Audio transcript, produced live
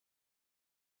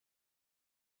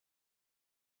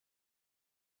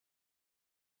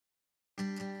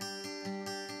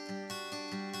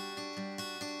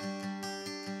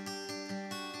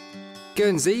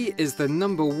Guernsey is the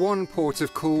 #1 port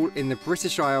of call in the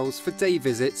British Isles for day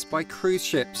visits by cruise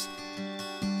ships.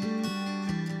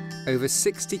 Over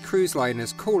 60 cruise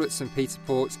liners call at St Peter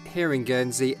Port here in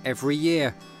Guernsey every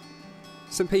year.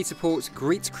 St Peter Port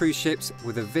greets cruise ships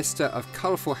with a vista of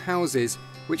colourful houses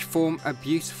which form a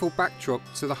beautiful backdrop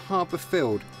to the harbour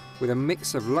filled with a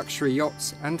mix of luxury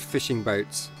yachts and fishing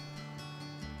boats.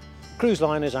 Cruise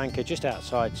liners anchor just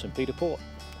outside St Peter Port.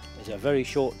 There's a very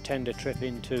short tender trip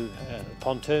into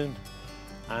pontoon,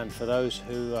 and for those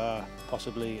who are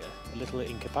possibly a little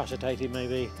incapacitated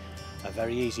maybe, a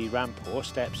very easy ramp or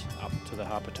steps up to the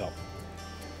harbour top.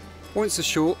 Once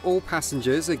ashore, all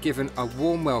passengers are given a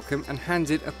warm welcome and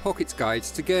handed a pocket guide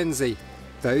to Guernsey.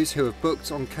 Those who have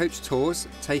booked on coach tours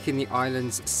take in the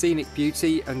island's scenic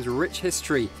beauty and rich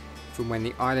history, from when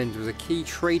the island was a key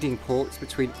trading port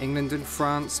between England and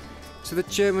France to the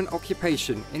German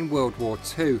occupation in World War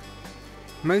II.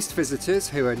 Most visitors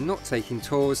who are not taking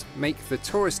tours make the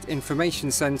Tourist Information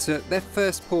Centre their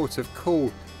first port of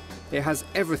call. It has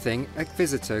everything a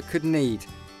visitor could need,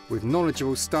 with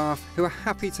knowledgeable staff who are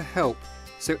happy to help,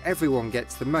 so everyone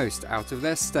gets the most out of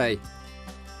their stay.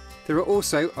 There are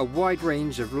also a wide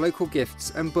range of local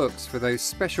gifts and books for those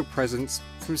special presents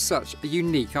from such a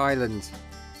unique island.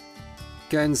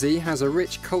 Guernsey has a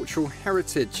rich cultural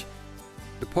heritage.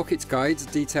 The Pocket Guide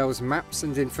details maps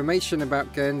and information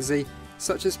about Guernsey,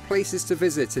 such as places to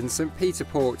visit in St Peter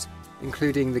Port,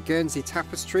 including the Guernsey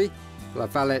Tapestry, La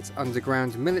Valette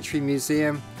Underground Military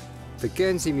Museum, the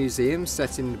Guernsey Museum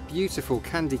set in beautiful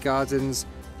Candy Gardens,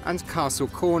 and Castle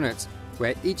Cornet,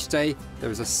 where each day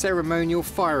there is a ceremonial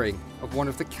firing of one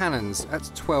of the cannons at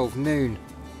 12 noon.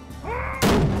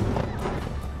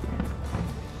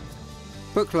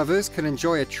 Book lovers can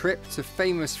enjoy a trip to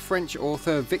famous French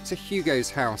author Victor Hugo's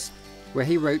house, where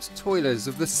he wrote Toilers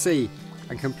of the Sea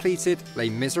and completed Les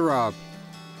Miserables.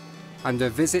 And a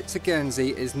visit to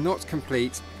Guernsey is not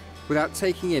complete without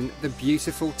taking in the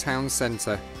beautiful town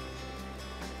centre.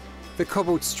 The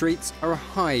cobbled streets are a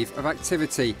hive of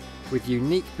activity, with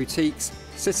unique boutiques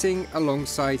sitting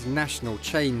alongside national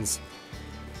chains.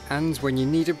 And when you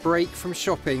need a break from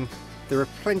shopping, there are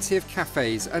plenty of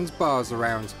cafes and bars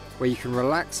around where you can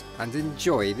relax and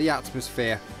enjoy the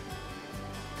atmosphere.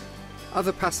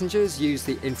 Other passengers use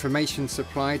the information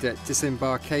supplied at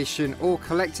disembarkation or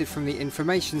collected from the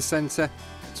information centre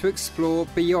to explore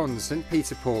beyond St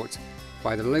Peter Port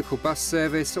by the local bus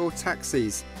service or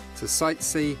taxis to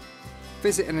sightsee,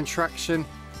 visit an attraction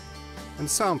and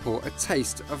sample a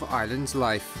taste of island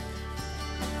life.